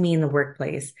me in the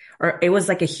workplace, or it was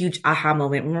like a huge aha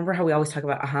moment. Remember how we always talk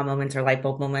about aha moments or light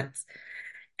bulb moments?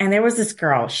 And there was this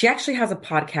girl. She actually has a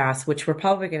podcast, which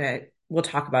we'll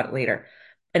talk about it later.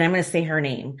 And I'm gonna say her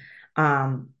name.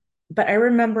 Um, but I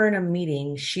remember in a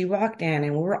meeting, she walked in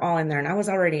and we were all in there, and I was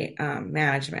already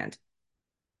management.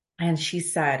 And she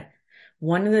said,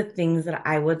 one of the things that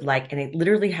I would like, and it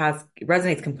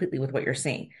resonates completely with what you're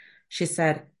saying. She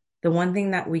said, the one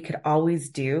thing that we could always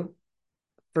do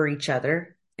for each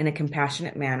other in a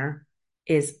compassionate manner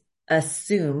is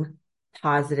assume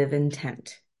positive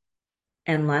intent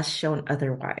unless shown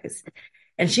otherwise.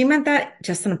 And she meant that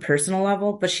just on a personal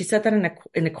level, but she said that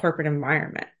in a corporate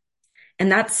environment.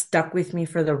 And that stuck with me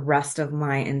for the rest of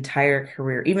my entire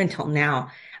career. Even till now,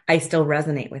 I still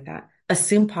resonate with that.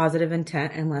 Assume positive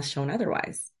intent unless shown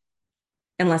otherwise,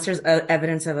 unless there's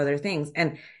evidence of other things.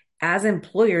 And as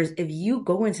employers, if you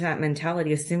go into that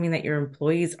mentality, assuming that your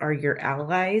employees are your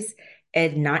allies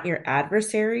and not your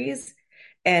adversaries,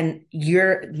 and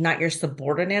you're not your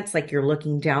subordinates, like you're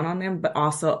looking down on them, but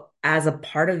also as a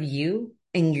part of you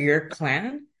and your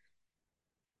clan,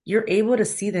 you're able to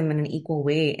see them in an equal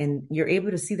way and you're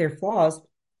able to see their flaws,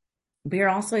 but you're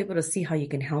also able to see how you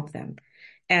can help them.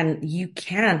 And you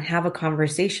can have a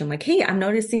conversation like, hey, I'm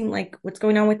noticing like what's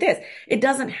going on with this. It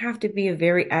doesn't have to be a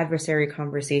very adversary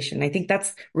conversation. I think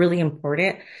that's really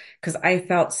important because I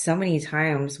felt so many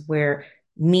times where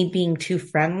me being too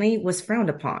friendly was frowned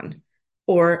upon,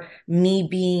 or me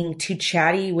being too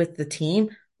chatty with the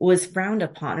team was frowned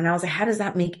upon. And I was like, how does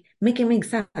that make it make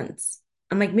sense?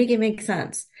 I'm like, make it make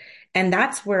sense. And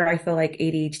that's where I feel like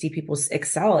ADHD people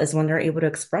excel is when they're able to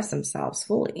express themselves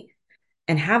fully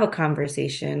and have a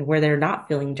conversation where they're not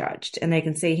feeling judged and they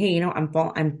can say, hey,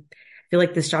 I feel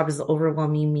like this job is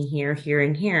overwhelming me here, here,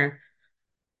 and here.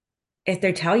 If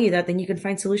they tell you that, then you can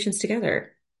find solutions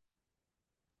together.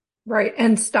 Right.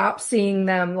 And stop seeing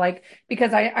them like,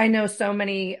 because I know so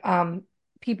many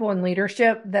people in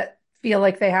leadership that feel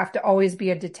like they have to always be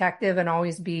a detective and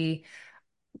always be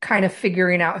kind of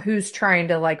figuring out who's trying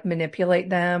to like manipulate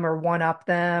them or one up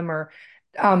them or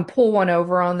pull one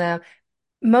over on them.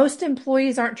 Most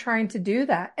employees aren't trying to do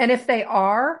that. And if they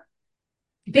are,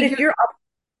 But figure if you're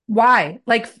why.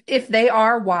 Like if they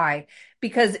are, why?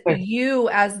 Because up you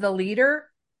as the leader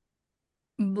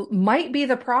might be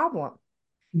the problem.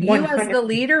 You, as 100, the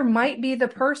leader, might be the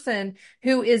person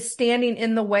who is standing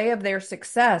in the way of their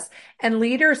success. And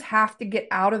leaders have to get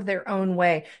out of their own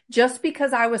way. Just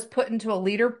because I was put into a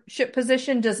leadership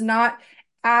position does not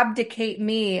abdicate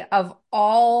me of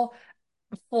all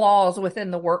flaws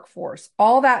within the workforce.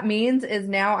 All that means is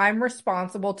now I'm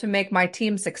responsible to make my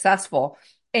team successful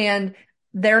and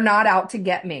they're not out to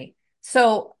get me.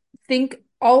 So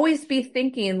always be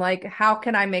thinking like, how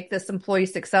can I make this employee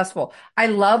successful? I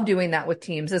love doing that with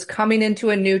teams is coming into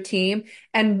a new team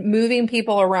and moving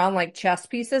people around like chess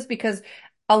pieces because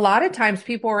a lot of times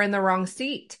people are in the wrong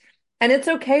seat and it's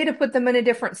okay to put them in a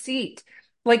different seat.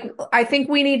 Like, I think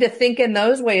we need to think in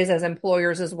those ways as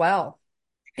employers as well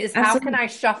is how can absolutely. I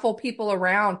shuffle people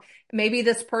around? Maybe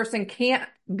this person can't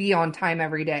be on time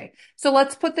every day. So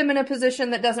let's put them in a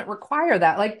position that doesn't require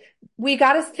that. Like we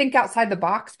got to think outside the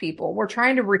box, people. We're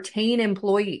trying to retain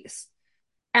employees.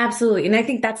 Absolutely. And I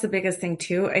think that's the biggest thing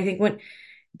too. I think when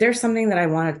there's something that I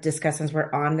want to discuss since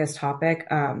we're on this topic,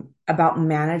 about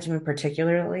management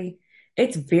particularly,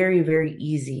 it's very, very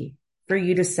easy for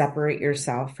you to separate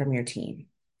yourself from your team,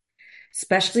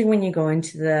 especially when you go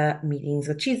into the meetings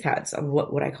with cheeseheads, of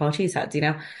what I call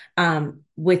cheeseheads,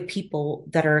 with people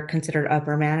that are considered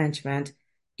upper management,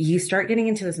 you start getting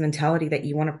into this mentality that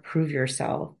you want to prove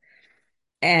yourself,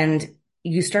 and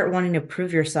you start wanting to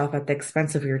prove yourself at the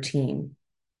expense of your team.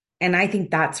 And I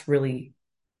think that's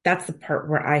the part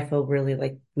where I feel really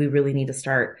like we really need to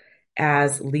start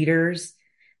as leaders,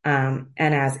 and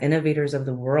as innovators of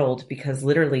the world, because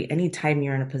literally anytime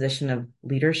you're in a position of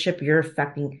leadership, you're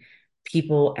affecting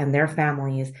people and their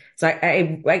families. So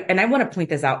and I want to point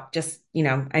this out, just,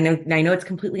 I know it's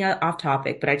completely off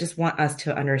topic, but I just want us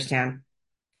to understand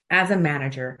as a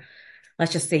manager,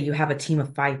 let's just say you have a team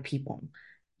of 5 people.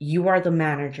 You are the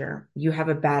manager. You have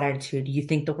a bad attitude. You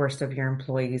think the worst of your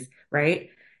employees, right?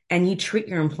 And you treat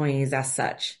your employees as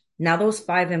such. Now, those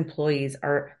 5 employees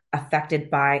are affected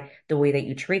by the way that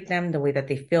you treat them, the way that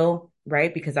they feel,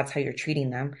 right? Because that's how you're treating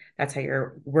them. That's how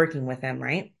you're working with them,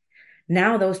 right?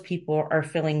 Now those people are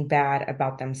feeling bad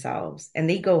about themselves and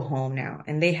they go home now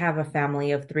and they have a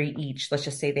family of 3 each. Let's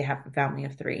just say they have a family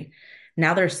of 3.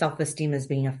 Now their self-esteem is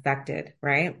being affected,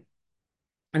 right?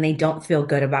 And they don't feel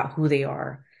good about who they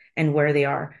are and where they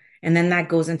are. And then that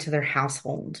goes into their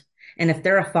household. And if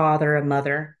they're a father, a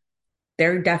mother,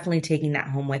 they're definitely taking that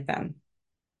home with them.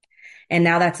 And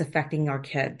now that's affecting our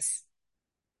kids.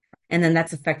 And then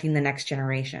that's affecting the next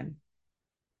generation.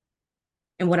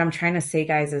 And what I'm trying to say,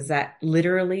 guys, is that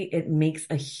literally it makes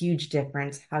a huge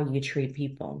difference how you treat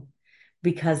people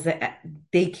because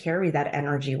they carry that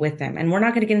energy with them. And we're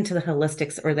not going to get into the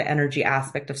holistics or the energy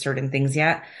aspect of certain things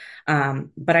yet.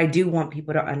 But I do want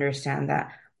people to understand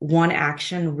that one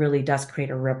action really does create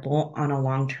a ripple on a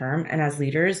long term. And as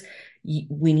leaders,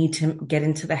 we need to get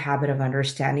into the habit of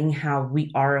understanding how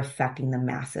we are affecting the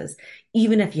masses,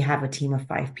 even if you have a team of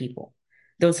 5 people.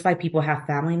 Those 5 people have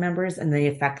family members and they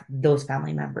affect those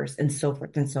family members and so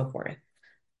forth and so forth.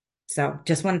 So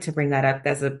just wanted to bring that up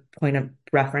as a point of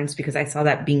reference because I saw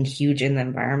that being huge in the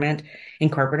environment, in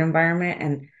corporate environment.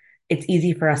 And it's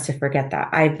easy for us to forget that.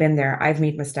 I've been there. I've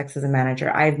made mistakes as a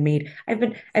manager. I've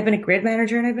been a great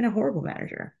manager and I've been a horrible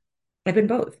manager. I've been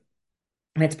both.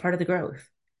 And it's part of the growth.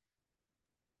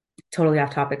 Totally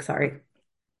off topic. Sorry.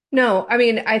 No, I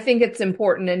mean, I think it's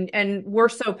important and we're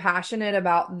so passionate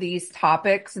about these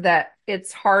topics that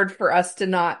it's hard for us to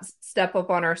not step up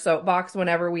on our soapbox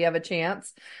whenever we have a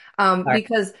chance. Sorry.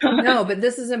 Because no, but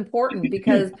this is important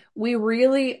because we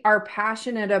really are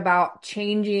passionate about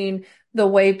changing the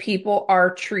way people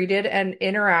are treated and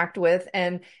interact with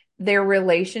and their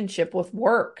relationship with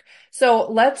work. So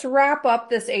let's wrap up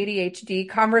this ADHD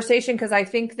conversation because I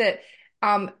think that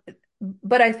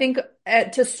but I think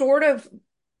to sort of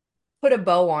put a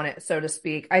bow on it, so to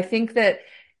speak. I think that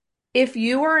if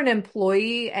you are an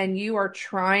employee and you are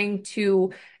trying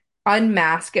to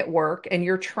unmask at work and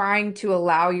you're trying to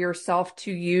allow yourself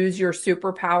to use your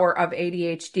superpower of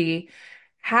ADHD,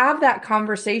 have that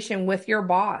conversation with your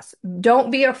boss.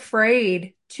 Don't be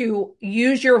afraid to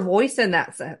use your voice in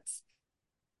that sense.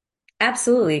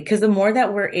 Absolutely. Because the more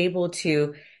that we're able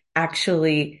to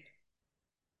actually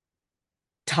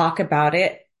talk about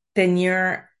it,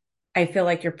 then I feel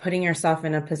like you're putting yourself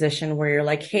in a position where you're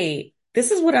like, hey, this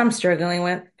is what I'm struggling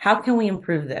with. How can we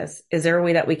improve this? Is there a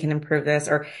way that we can improve this?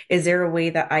 Or is there a way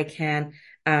that I can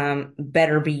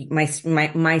better be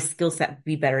my skill set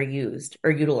be better used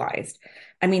or utilized?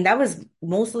 I mean, that was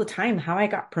most of the time how I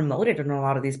got promoted in a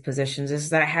lot of these positions is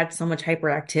that I had so much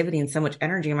hyperactivity and so much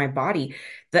energy in my body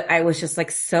that I was just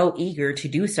like so eager to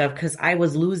do stuff because I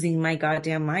was losing my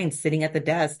goddamn mind sitting at the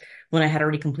desk when I had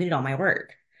already completed all my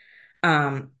work.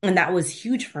 And that was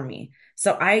huge for me.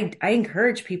 So I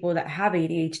encourage people that have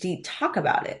ADHD, talk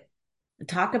about it.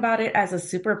 Talk about it as a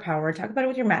superpower. Talk about it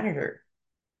with your manager.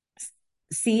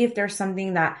 See if there's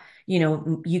something that,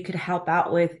 you could help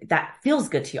out with that feels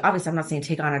good to you. Obviously, I'm not saying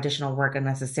take on additional work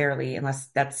unnecessarily, unless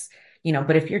that's,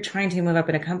 but if you're trying to move up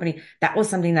in a company, that was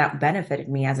something that benefited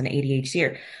me as an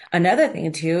ADHDer. Another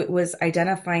thing too was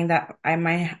identifying that I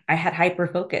had hyper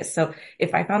focus. So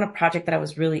if I found a project that I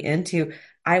was really into,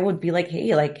 I would be like,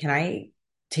 hey, like, can I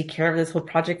take care of this whole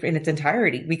project in its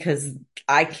entirety? Because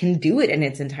I can do it in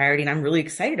its entirety and I'm really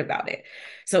excited about it.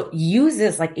 So use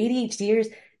this like ADHDers.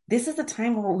 This is the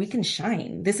time where we can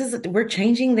shine. We're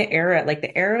changing the era. Like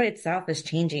the era itself is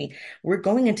changing. We're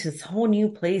going into this whole new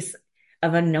place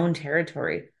of unknown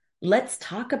territory. Let's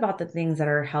talk about the things that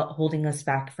are holding us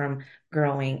back from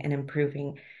growing and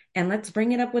improving. And let's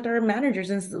bring it up with our managers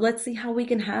and let's see how we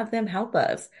can have them help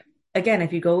us. Again,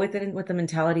 if you go with it with the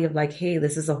mentality of like, hey,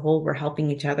 this is a whole, we're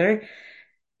helping each other.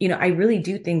 I really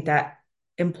do think that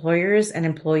employers and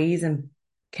employees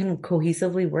can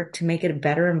cohesively work to make it a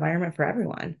better environment for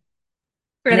everyone.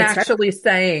 And And it starts, actually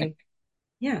saying,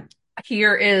 yeah,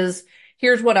 here is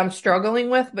here's what I'm struggling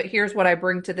with, but here's what I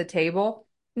bring to the table.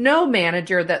 No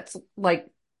manager that's like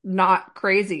not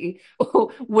crazy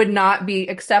would not be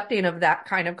accepting of that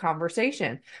kind of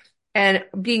conversation and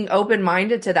being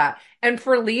open-minded to that. And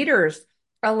for leaders,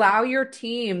 allow your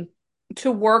team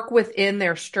to work within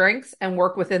their strengths and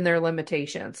work within their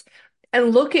limitations.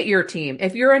 And look at your team.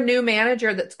 If you're a new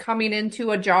manager that's coming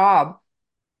into a job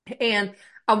and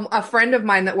A friend of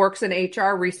mine that works in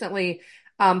HR recently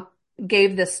um,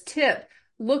 gave this tip.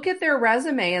 Look at their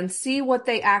resume and see what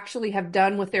they actually have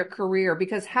done with their career.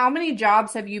 Because how many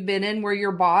jobs have you been in where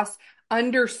your boss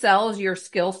undersells your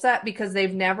skill set because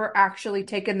they've never actually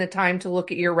taken the time to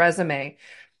look at your resume?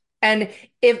 And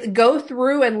if go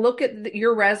through and look at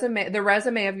your resume, the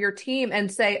resume of your team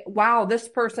and say, wow, this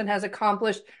person has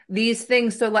accomplished these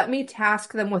things. So let me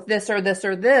task them with this or this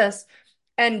or this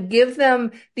and give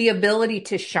them the ability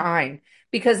to shine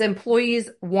because employees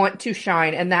want to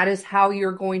shine. And that is how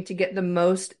you're going to get the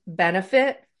most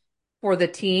benefit for the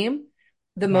team,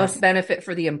 the most Yes. benefit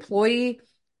for the employee,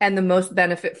 and the most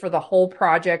benefit for the whole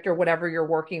project or whatever you're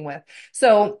working with.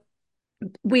 So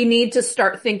we need to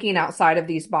start thinking outside of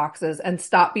these boxes and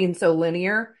stop being so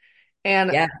linear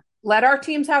and Yeah. let our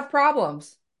teams have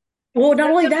problems. Well, not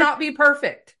Let only them that, not be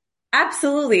perfect.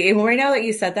 absolutely. And right now that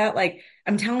you said that, like,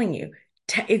 I'm telling you,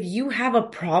 if you have a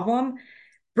problem,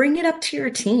 bring it up to your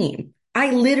team.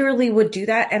 I literally would do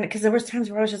that. And because there was times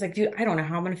where I was just like, dude, I don't know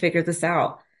how I'm going to figure this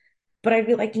out. But I'd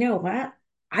be like, you know what?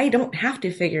 I don't have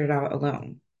to figure it out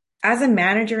alone. As a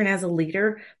manager and as a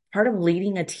leader, part of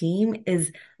leading a team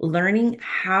is learning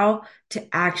how to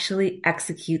actually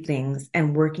execute things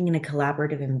and working in a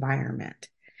collaborative environment.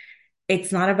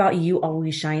 It's not about you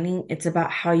always shining. It's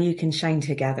about how you can shine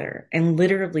together and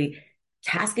literally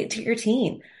task it to your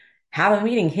team. Have a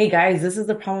meeting. Hey guys, this is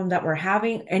the problem that we're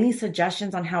having. Any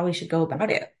suggestions on how we should go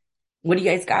about it? What do you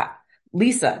guys got?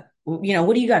 Lisa,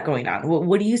 what do you got going on?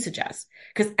 What do you suggest?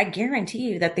 Because I guarantee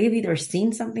you that they've either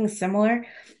seen something similar,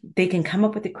 they can come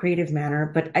up with a creative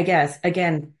manner. But I guess,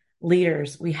 again,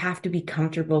 leaders, we have to be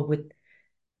comfortable with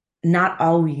not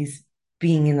always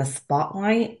being in the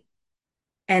spotlight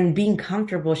and being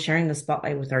comfortable sharing the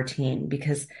spotlight with our team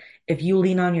because if you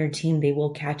lean on your team, they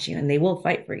will catch you and they will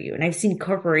fight for you. And I've seen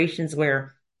corporations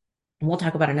where we'll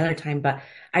talk about another time, but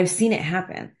I've seen it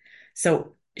happen.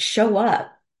 So show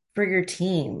up for your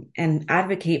team and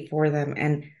advocate for them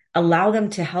and allow them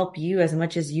to help you as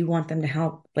much as you want them to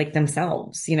help like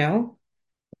themselves, you know?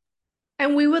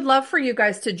 And we would love for you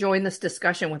guys to join this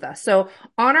discussion with us. So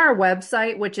on our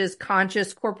website, which is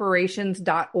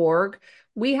consciouscorporations.org,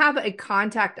 we have a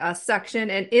contact us section.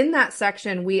 And in that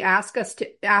section, we ask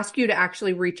you to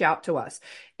actually reach out to us.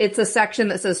 It's a section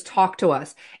that says talk to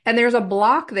us. And there's a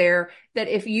block there that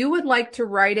if you would like to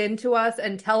write into us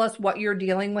and tell us what you're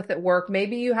dealing with at work,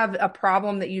 maybe you have a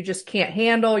problem that you just can't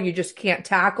handle, you just can't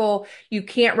tackle, you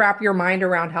can't wrap your mind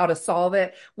around how to solve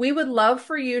it. We would love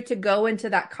for you to go into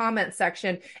that comment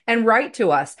section and write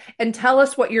to us and tell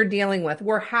us what you're dealing with.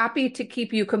 We're happy to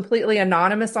keep you completely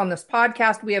anonymous on this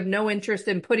podcast. We have no interest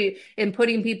in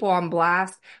putting people on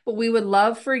blast, but we would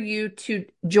love for you to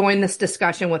join this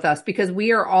discussion with us because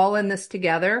we are all in this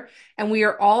together and we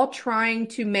are all trying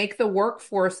to make the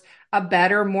workforce a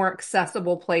better, more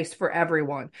accessible place for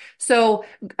everyone. So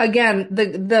again,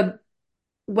 the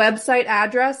website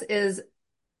address is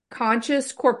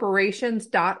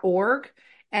consciouscorporations.org.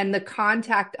 And the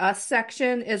contact us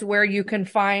section is where you can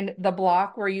find the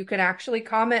block where you can actually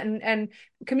comment and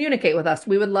communicate with us.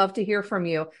 We would love to hear from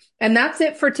you. And that's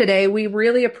it for today. We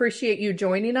really appreciate you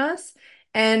joining us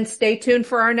and stay tuned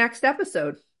for our next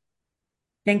episode.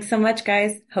 Thanks so much,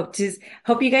 guys. Hope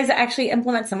you guys actually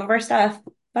implement some of our stuff.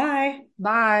 Bye.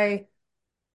 Bye.